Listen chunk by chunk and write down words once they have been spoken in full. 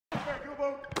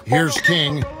Here's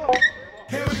King.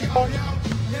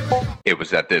 It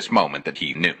was at this moment that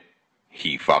he knew.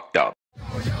 He fucked up.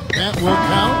 That will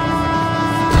count.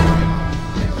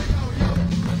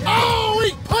 Oh,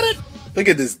 he put it! Look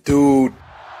at this dude.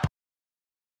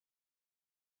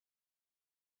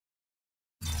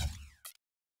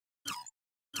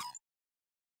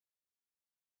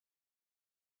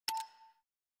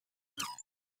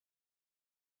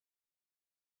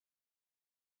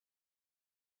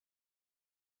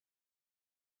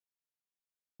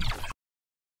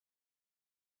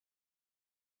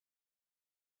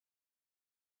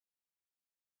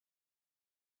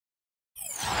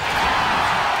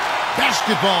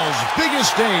 Basketball's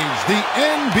biggest stage, the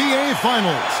NBA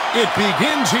Finals. It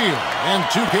begins here, and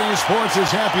 2K Sports is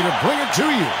happy to bring it to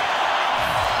you.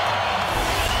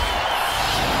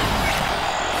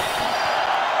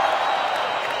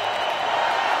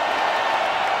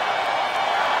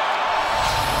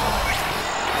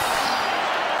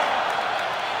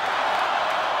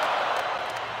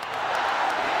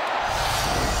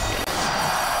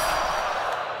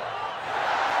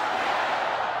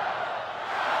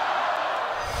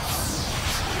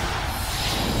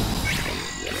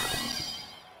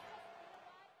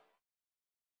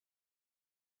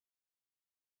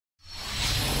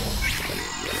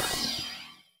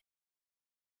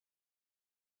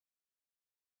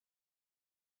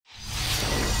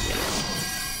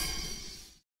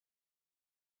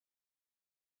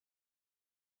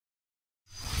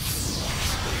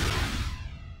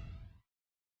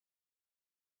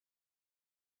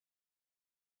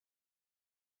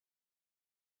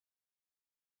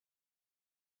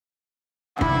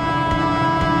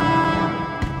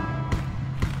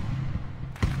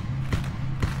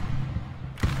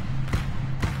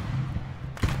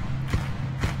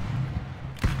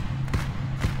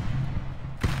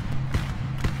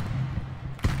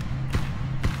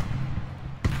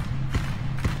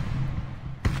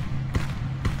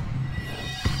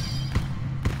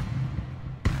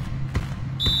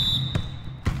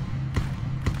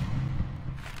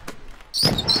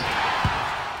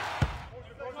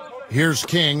 Here's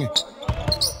King.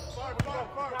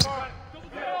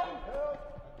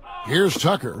 Here's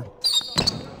Tucker.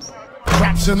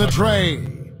 Traps in the tray.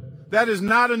 That is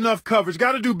not enough coverage.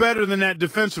 Got to do better than that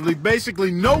defensively.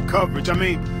 Basically, no coverage. I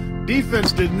mean,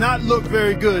 defense did not look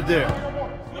very good there.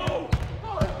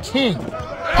 King.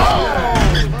 Oh!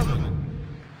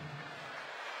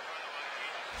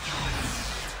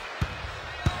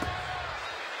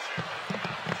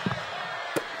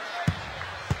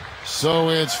 So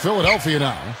it's Philadelphia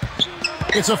now.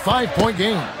 It's a 5-point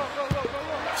game.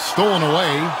 Stolen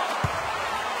away.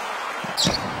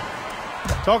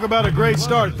 Talk about a great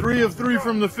start. 3 of 3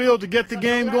 from the field to get the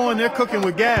game going. They're cooking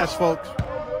with gas, folks.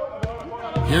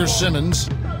 Here's Simmons.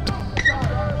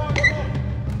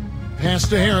 Pass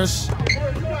to Harris.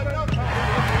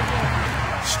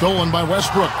 Stolen by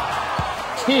Westbrook.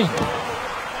 King.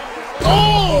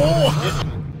 Oh!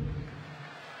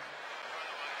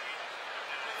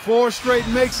 4 straight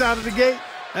makes out of the gate.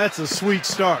 That's a sweet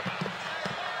start.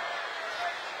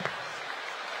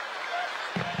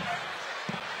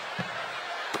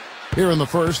 Here in the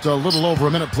first, a little over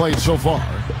a minute played so far.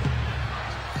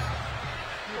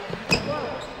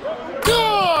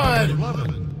 Good!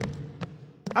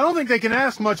 I don't think they can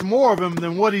ask much more of him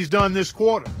than what he's done this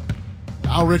quarter.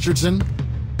 Now Richardson.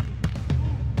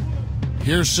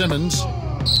 Here's Simmons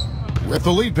with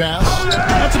the lead pass.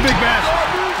 That's a big basket.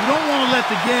 You don't want to let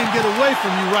the game get away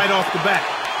from you right off the bat.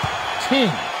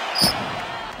 King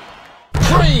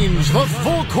trains the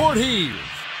full court heave.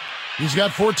 He's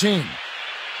got 14.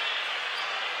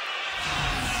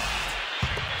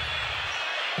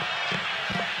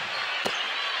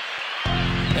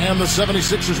 And the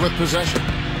 76ers with possession.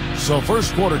 So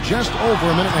first quarter just over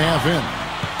a minute and a half in.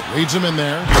 Leads them in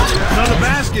there. Another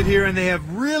basket here, and they have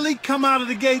really come out of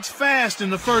the gates fast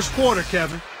in the first quarter,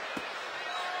 Kevin.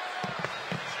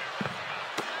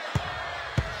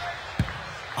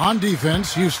 On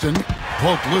defense, Houston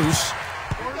poked loose.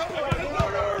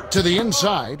 To the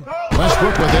inside.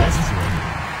 Westbrook with it.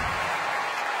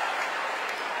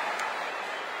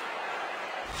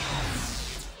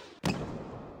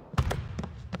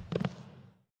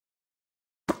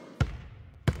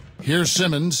 Here's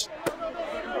Simmons.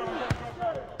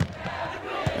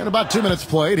 And about 2 minutes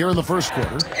played here in the first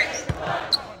quarter.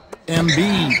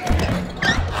 Embiid.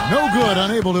 No good,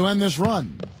 unable to end this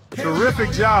run.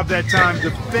 Terrific job that time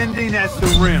defending at the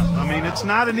rim. I mean, it's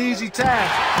not an easy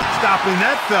task stopping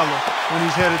that fella when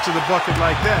he's headed to the bucket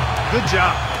like that. Good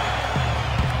job.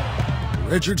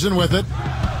 Richardson with it.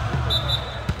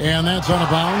 And that's out of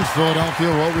bounds. Philadelphia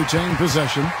will retain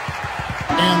possession.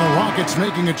 And the Rockets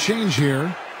making a change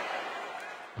here.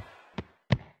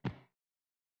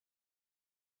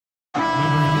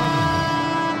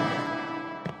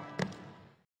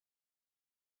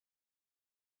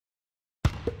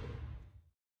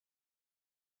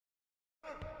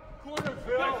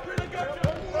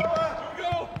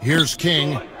 Here's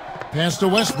King. Pass to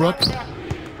Westbrook.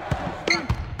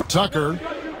 Tucker.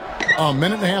 A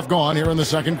minute and a half gone here in the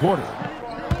second quarter.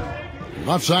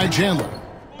 Left side, Chandler.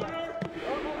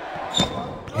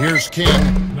 Here's King.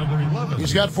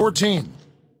 He's got 14.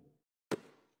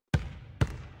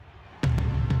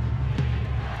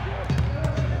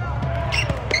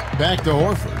 Back to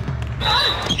Horford.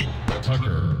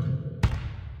 Tucker.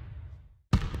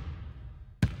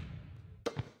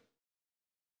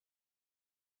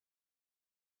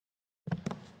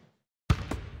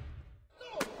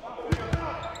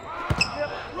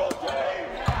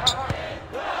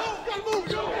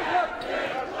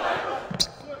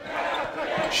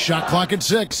 Shot clock at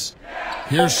 6.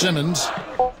 Here's Simmons.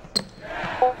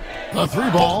 The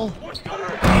three ball.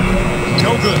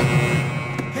 No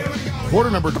good.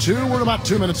 Quarter number 2. We're about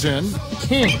 2 minutes in.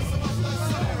 King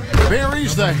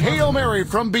buries the Hail Mary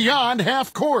from beyond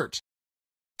half court.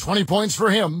 20 points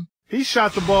for him. He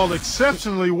shot the ball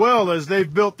exceptionally well as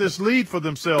they've built this lead for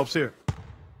themselves here.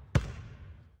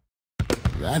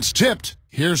 That's tipped.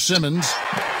 Here's Simmons.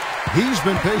 He's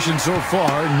been patient so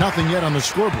far. Nothing yet on the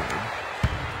scoreboard.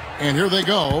 And here they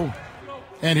go.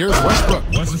 And here's Westbrook.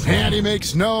 And he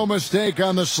makes no mistake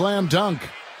on the slam dunk.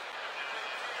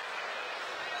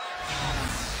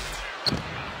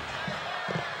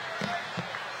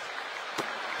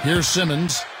 Here's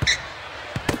Simmons.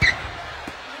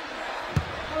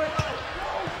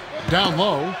 Down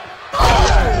low.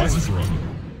 Westbrook.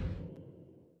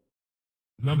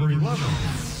 Number 11.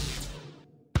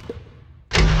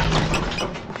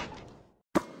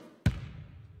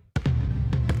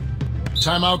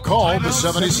 Timeout call, the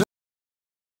 76.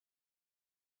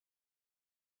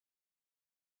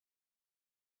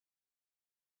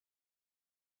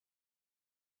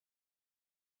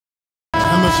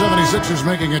 And the 76ers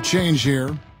making a change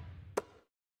here.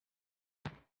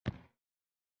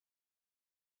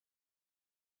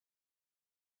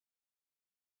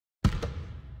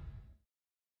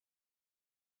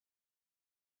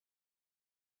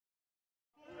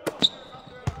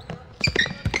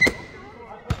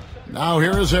 Now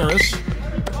here is Harris.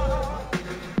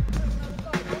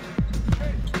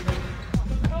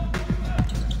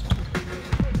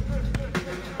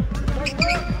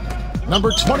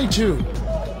 Number 22.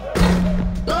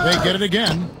 They get it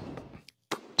again.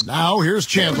 Now here's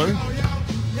Chandler.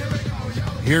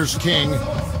 Here's King.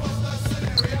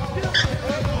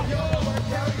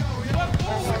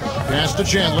 Pass to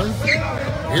Chandler.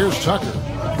 Here's Tucker.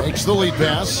 Makes the lead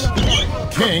pass.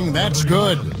 King, that's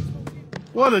good.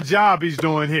 What a job he's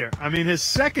doing here. I mean, his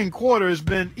second quarter has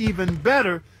been even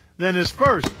better than his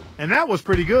first, and that was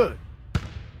pretty good.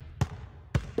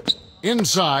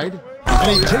 Inside,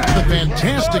 and he takes the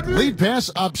fantastic lead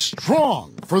pass up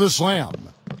strong for the slam.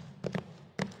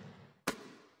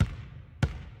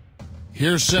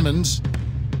 Here's Simmons.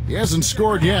 He hasn't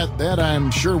scored yet. That, I'm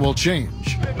sure, will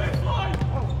change.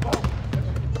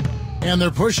 And they're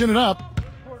pushing it up.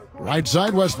 Right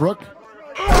side, Westbrook.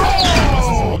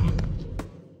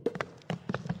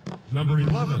 Number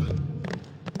 11.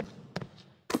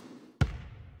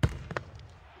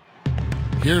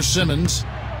 Here's Simmons.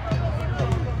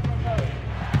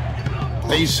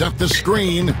 They set the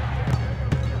screen.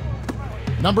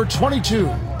 Number 22.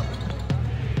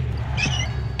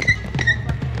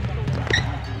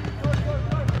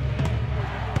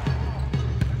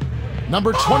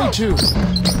 Number 22.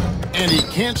 And he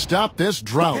can't stop this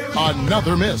drought.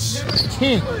 Another miss.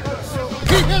 King.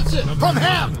 He hits it from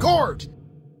half court.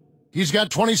 He's got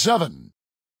 27.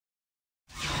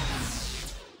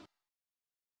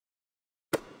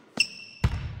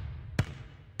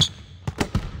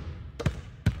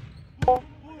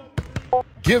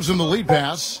 Gives him the lead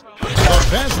pass. The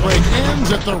fast break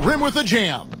ends at the rim with a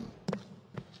jam.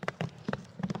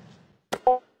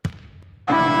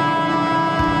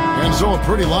 And so a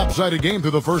pretty lopsided game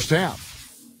through the first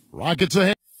half. Rockets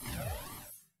ahead.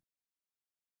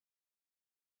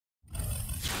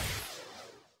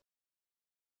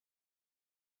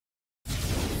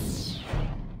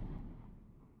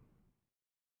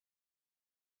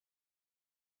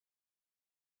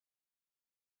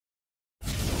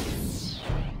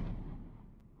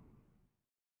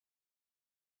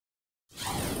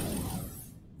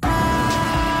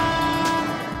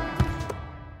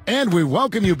 And we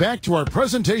welcome you back to our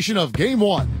presentation of Game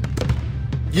 1.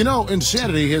 You know,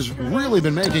 insanity has really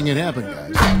been making it happen,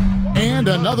 guys. And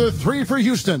another three for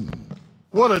Houston.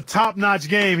 What a top-notch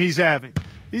game he's having.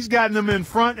 He's gotten them in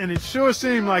front, and it sure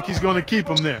seemed like he's going to keep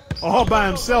them there. All by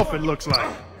himself, it looks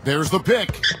like. There's the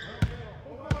pick.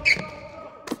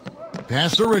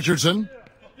 Pass to Richardson.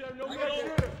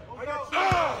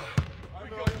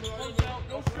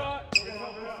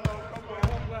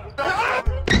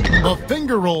 A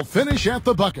finger roll finish at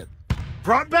the bucket.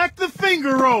 Brought back the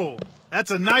finger roll.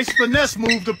 That's a nice finesse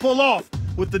move to pull off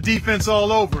with the defense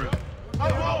all over him.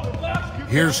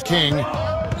 Here's King.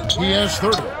 He has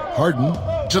 30. Harden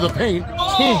to the paint.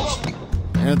 King.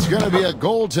 And it's going to be a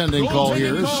goaltending call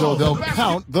here, so they'll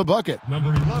count the bucket.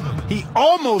 Number 11. He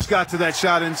almost got to that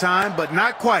shot in time, but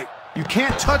not quite. You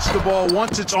can't touch the ball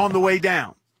once it's on the way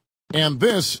down. And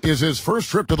this is his first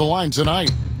trip to the line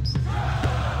tonight.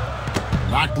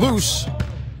 Knocked loose.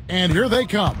 And here they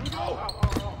come.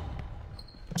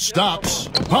 Stops,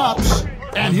 pops,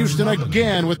 and Houston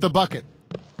again with the bucket.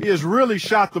 He has really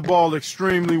shot the ball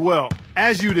extremely well,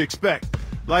 as you'd expect.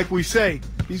 Like we say,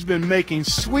 he's been making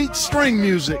sweet string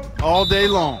music all day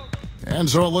long. And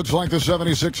so it looks like the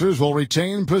 76ers will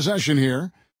retain possession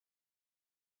here.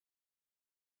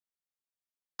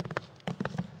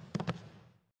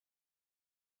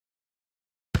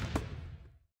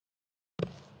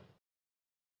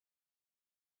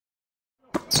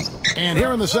 And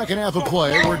here in the second half of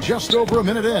play, we're just over a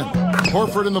minute in.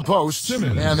 Horford in the post,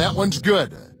 and that one's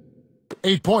good.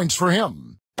 8 points for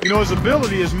him. You know, his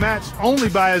ability is matched only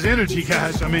by his energy,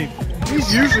 guys. I mean,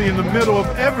 he's usually in the middle of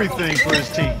everything for his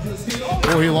team.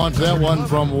 Oh, he launched that one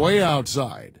from way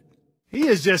outside. He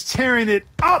is just tearing it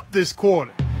up this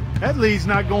quarter. That lead's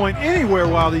not going anywhere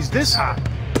while he's this hot.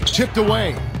 Chipped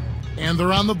away, and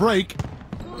they're on the break.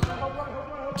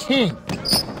 King.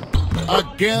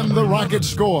 Again, the Rockets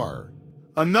score.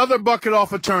 Another bucket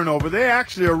off a turnover. They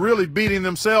actually are really beating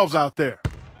themselves out there.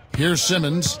 Here's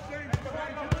Simmons.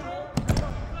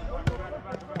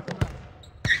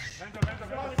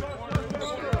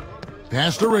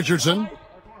 Pass to Richardson.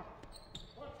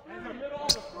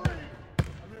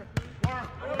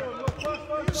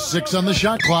 Six on the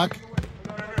shot clock.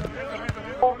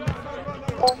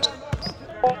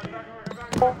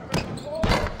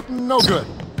 No good.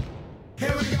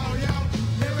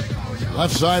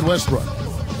 Left side, Westbrook.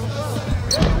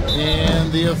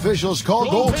 And the officials call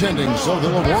goaltending, so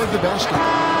they'll award the basket.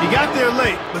 He got there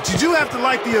late, but you do have to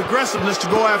like the aggressiveness to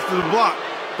go after the block.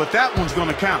 But that one's going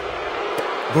to count.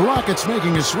 The Rockets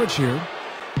making a switch here.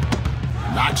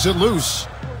 Knocks it loose.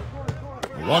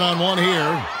 One-on-one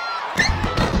here.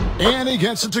 And he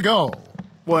gets it to go.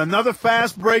 Well, another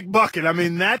fast break bucket. I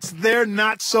mean, that's their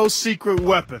not-so-secret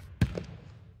weapon.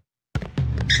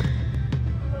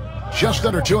 Just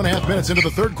under 2.5 minutes into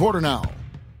the third quarter now.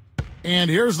 And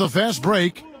here's the fast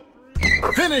break.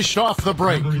 Finished off the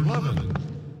break. Number 11.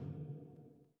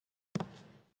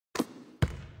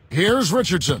 Here's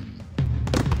Richardson.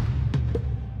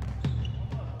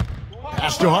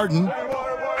 Pass to Harden.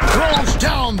 Throws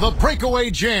down the breakaway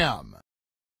jam.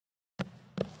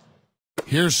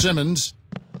 Here's Simmons.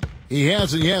 He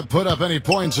hasn't yet put up any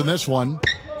points in this one.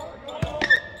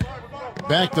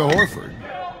 Back to Horford.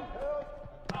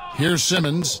 Here's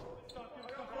Simmons.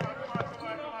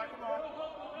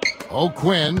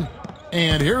 O'Quinn.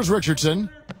 And here's Richardson.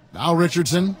 Now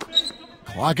Richardson.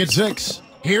 Clock at 6.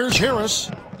 Here's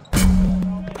Harris.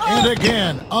 And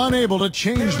again, unable to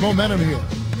change momentum here.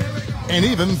 And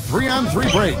even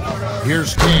 3-on-3 break.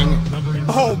 Here's King.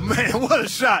 Oh, man, what a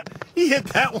shot. He hit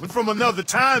that one from another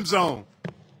time zone.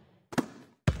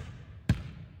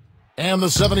 And the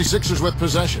 76ers with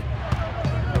possession.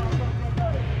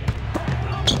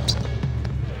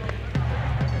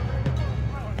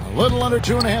 A little under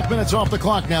 2.5 minutes off the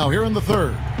clock now here in the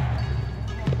third.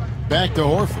 Back to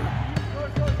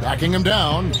Horford. Backing him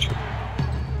down.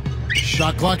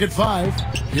 Shot clock at 5.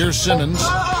 Here's Simmons.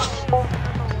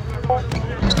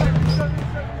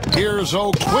 Here's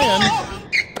O'Quinn.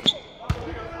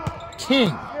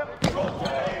 King.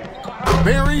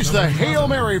 Buries the Hail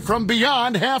Mary from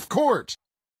beyond half court.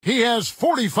 He has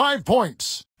 45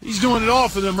 points. He's doing it all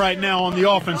for them right now on the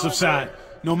offensive side.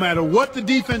 No matter what the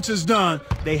defense has done,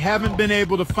 they haven't been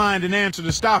able to find an answer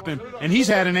to stop him, and he's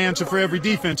had an answer for every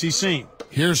defense he's seen.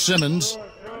 Here's Simmons.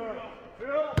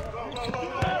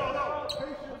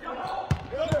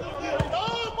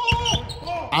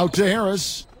 Out to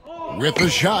Harris with the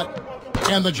shot,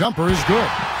 and the jumper is good.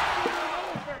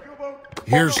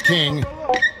 Here's King.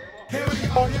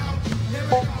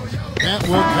 That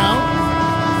will count.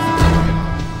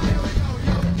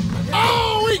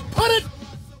 Oh, he put it!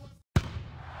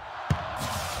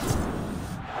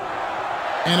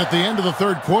 And at the end of the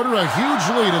third quarter, a huge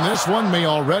lead in this one may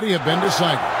already have been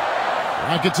decided.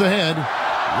 Rockets ahead.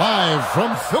 Live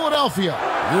from Philadelphia,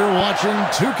 you're watching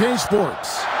 2K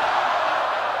Sports.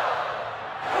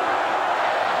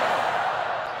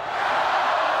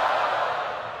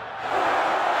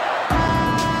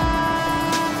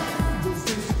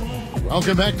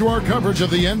 Welcome back to our coverage of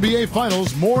the NBA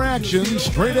Finals. More action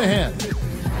straight ahead.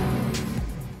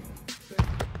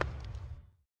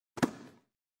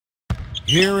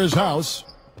 Here is House.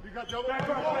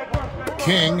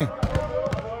 King.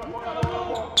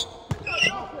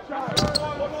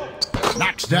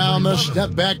 Knocks down the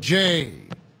step-back Jay.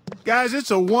 Guys,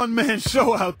 it's a one-man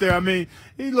show out there. I mean,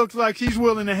 he looks like he's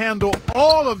willing to handle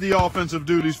all of the offensive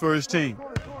duties for his team.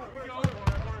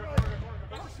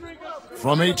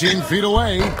 From 18 feet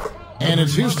away, and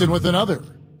it's Houston with another.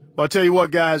 Well, I'll tell you what,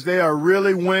 guys, they are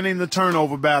really winning the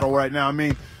turnover battle right now. I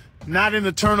mean, not in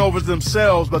the turnovers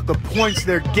themselves, but the points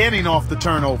they're getting off the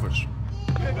turnovers.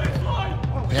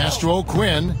 Pass to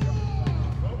O'Quinn.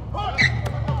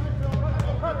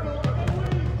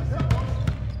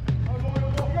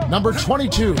 Number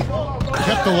 22,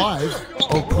 kept alive.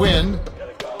 O'Quinn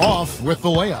off with the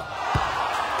layup.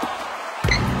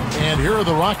 And here are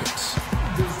the Rockets.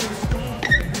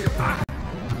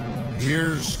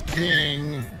 Here's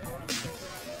King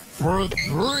for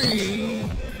three.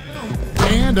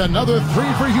 And another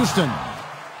three for Houston.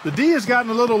 The D has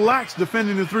gotten a little lax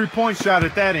defending the three-point shot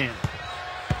at that end.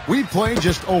 We play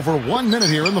just over 1 minute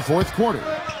here in the fourth quarter.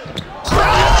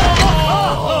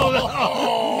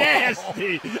 Oh,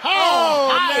 nasty.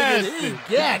 Oh, How nasty. did he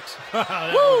get?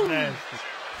 Woo. Nasty.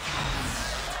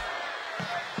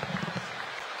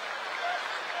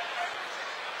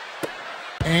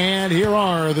 And here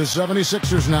are the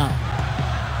 76ers now.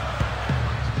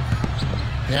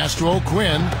 Pass to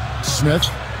O'Quinn. Smith.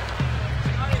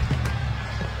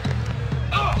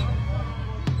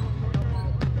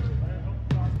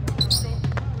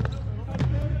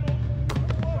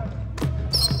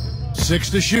 Six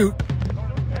to shoot.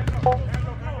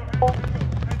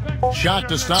 Shot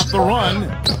to stop the run.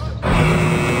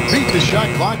 Beat the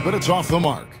shot clock, but it's off the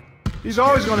mark. He's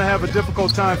always going to have a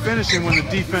difficult time finishing when the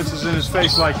defense is in his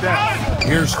face like that.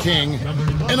 Here's King.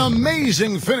 An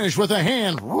amazing finish with a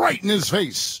hand right in his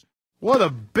face. What a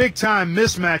big-time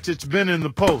mismatch it's been in the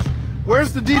post.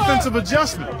 Where's the defensive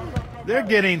adjustment? They're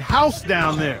getting housed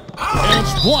down there. And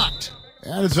it's blocked.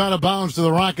 And it's out of bounds to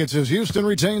the Rockets as Houston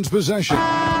retains possession.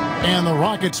 And the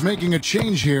Rockets making a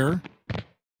change here.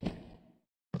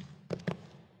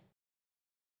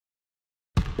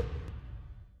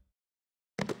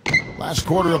 Last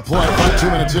quarter of play, about 2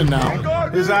 minutes in now.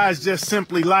 His eyes just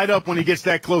simply light up when he gets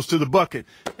that close to the bucket.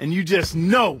 And you just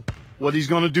know what he's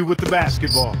going to do with the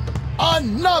basketball.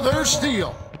 Another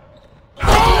steal. Oh!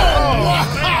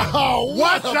 Wow,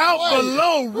 Watch out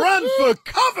below. Run for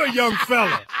cover, young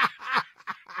fella.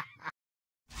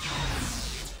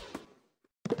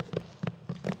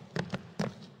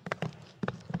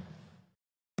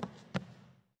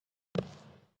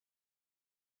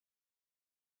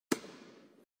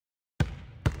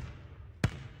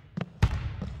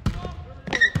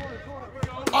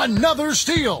 Another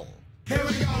steal.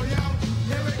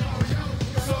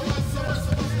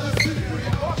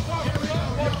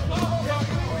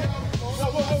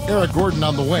 Eric Gordon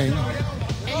on the wing.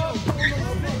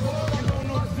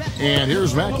 And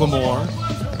here's McLemore.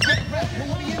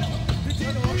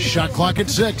 Shot clock at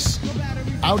 6.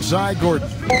 Outside Gordon.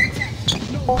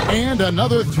 And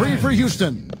another three for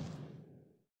Houston.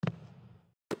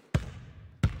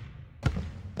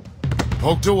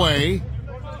 Poked away.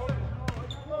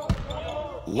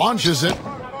 Launches it.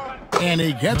 And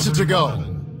he gets it to go.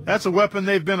 That's a weapon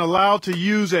they've been allowed to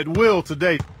use at will to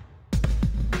date.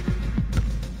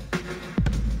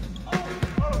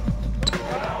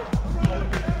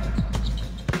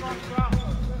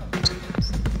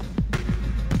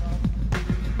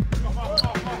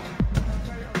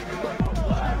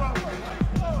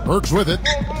 Burks with it.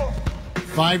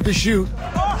 5 to shoot.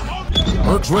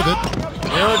 Burks with it.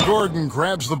 Eric Gordon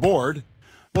grabs the board.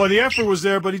 Well, the effort was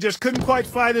there, but he just couldn't quite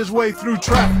fight his way through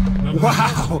traffic.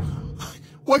 Wow.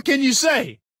 What can you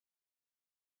say?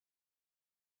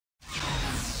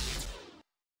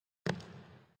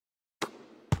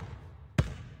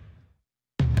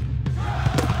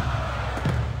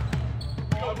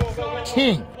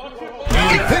 King.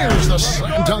 And there's the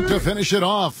slam dunk to finish it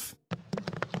off.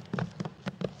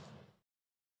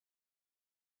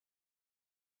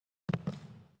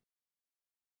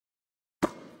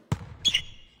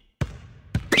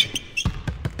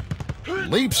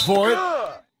 Leaps for it.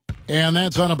 And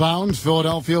that's out of bounds.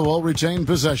 Philadelphia will retain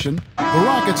possession. The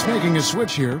Rockets making a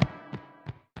switch here.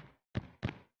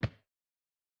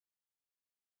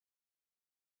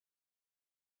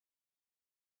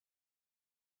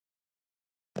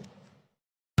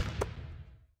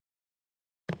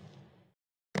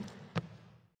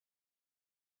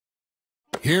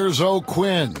 Here's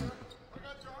O'Quinn.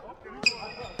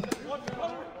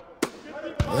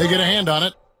 They get a hand on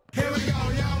it.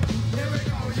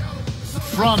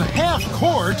 From half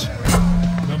court,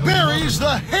 buries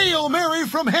the Hail Mary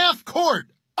from half court.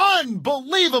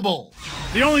 Unbelievable.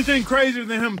 The only thing crazier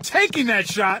than him taking that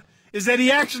shot is that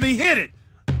he actually hit it.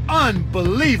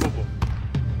 Unbelievable.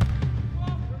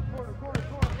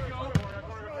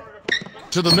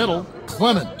 To the middle,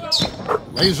 Clement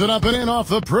lays it up and in off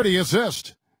the pretty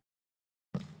assist.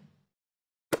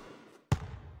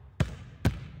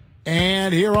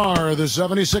 And here are the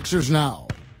 76ers now.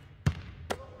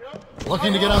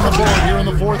 Looking to get on the board here in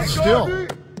the fourth still.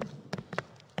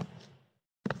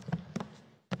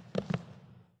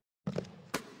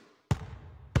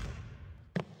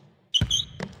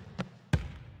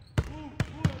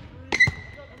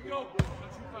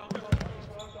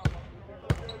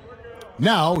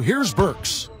 Now, here's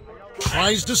Burks.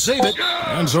 Tries to save it.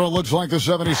 And so it looks like the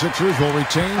 76ers will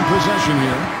retain possession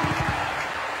here.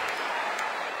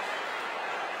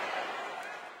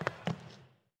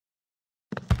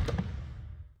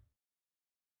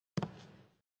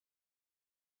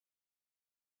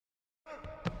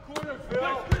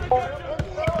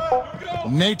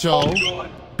 Nato,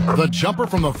 the jumper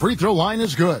from the free throw line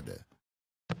is good.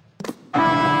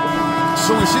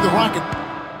 So we see the Rocket